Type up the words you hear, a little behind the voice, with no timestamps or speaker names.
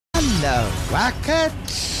Hello,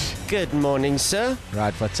 Whackhead. Good morning, sir.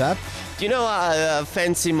 Right, what's up? Do you know I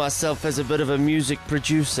fancy myself as a bit of a music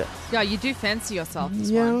producer? Yeah, you do fancy yourself.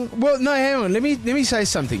 Yeah. Well, no, hang on. Let me say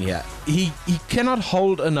something here. He cannot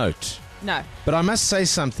hold a note. No. But I must say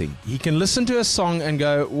something. He can listen to a song and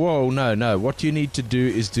go, whoa, no. What you need to do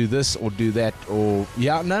is do this or do that or...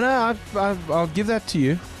 Yeah, no, I'll give that to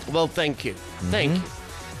you. Well, thank you. Thank you.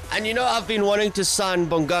 And you know, I've been wanting to sign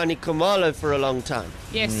Bongani Khumalo for a long time.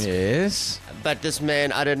 Yes. Yes. But this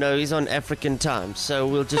man, I don't know, he's on African time, so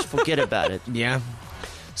we'll just forget about it. Yeah.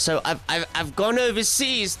 So I've gone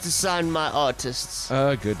overseas to sign my artists.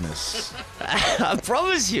 Oh, goodness. I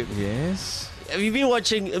promise you. Yes. Have you been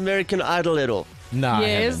watching American Idol at all? No, Yes.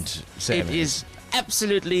 I haven't. Sam It is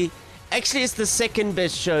absolutely... Actually, it's the second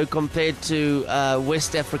best show compared to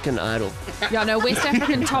West African Idol. Yeah, no, West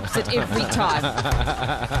African tops it every time.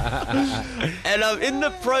 And I'm in the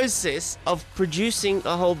process of producing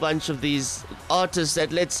a whole bunch of these artists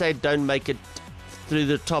that, let's say, don't make it through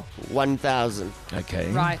the top 1,000.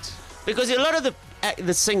 Okay. Right. Because a lot of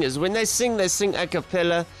the singers, when they sing a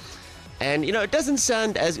cappella. And, you know, it doesn't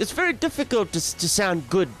sound as... It's very difficult to sound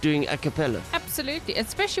good doing a cappella. Absolutely.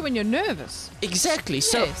 Especially when you're nervous. Exactly.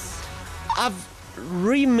 So Yes. I've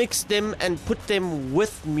remixed them and put them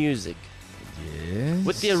with music. Yes.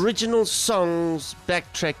 With the original songs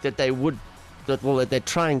backtrack that they're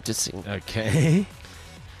trying to sing. Okay.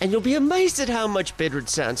 And you'll be amazed at how much better it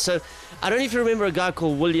sounds. So, I don't know if you remember a guy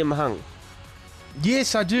called William Hung.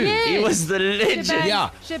 Yes, I do. Yes. He was the legend. She bangs, Yeah.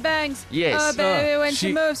 She bangs. Yes. Oh, baby, when she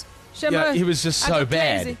she- moves. She Yeah, moves. he was just I so go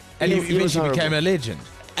bad. crazy. And he He was eventually became horrible. a legend.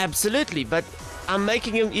 Absolutely, but I'm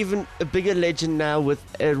making him even a bigger legend now with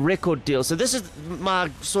a record deal. So this is my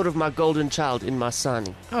golden child in my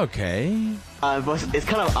signing. Okay. But it's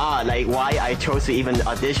kind of odd, like why I chose to even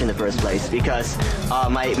audition in the first place, because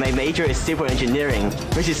my major is civil engineering,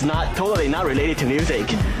 which is totally not related to music.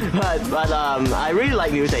 But I really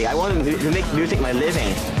like music. I want to make music my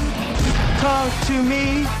living. Talk to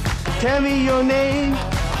me, tell me your name.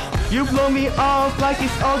 You blow me off like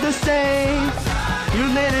it's all the same. You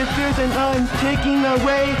let it fierce and I'm taking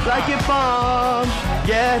away like a bomb.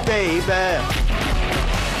 Yeah, baby.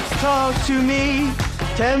 Talk to me,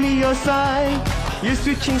 tell me your sign. You're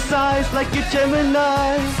switching sides like a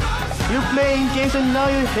Gemini. You're playing games and now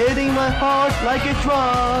you're hitting my heart like a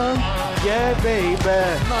drum. Yeah, baby.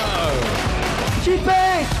 She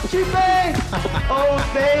bangs. Oh,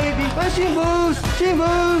 baby, when she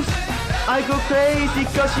moves. I go crazy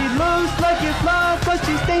cause she looks like a flower, cause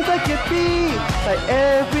she stings like a bee. Like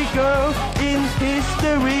every girl in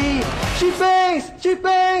history. She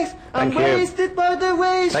bangs. I'm Thank you. wasted by the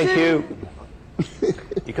way Thank she... you.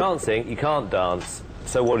 You can't sing, you can't dance,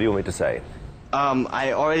 so what do you want me to say?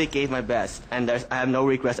 I already gave my best, and I have no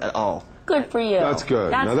regrets at all. Good for you. That's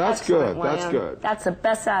good. Now that's excellent, good. That's William. good. That's the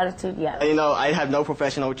best attitude yet. You know, I have no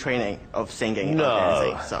professional training of singing No. or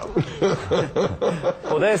dancing, so...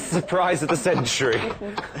 Well, there's the surprise of the century.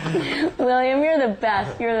 William, you're the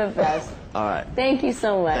best. You're the best. All right. Thank you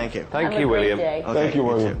so much. Thank you. Thank Have you, a great William. day. Okay, Thank you,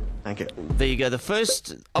 William. too. Thank you. There you go, the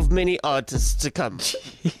first of many artists to come.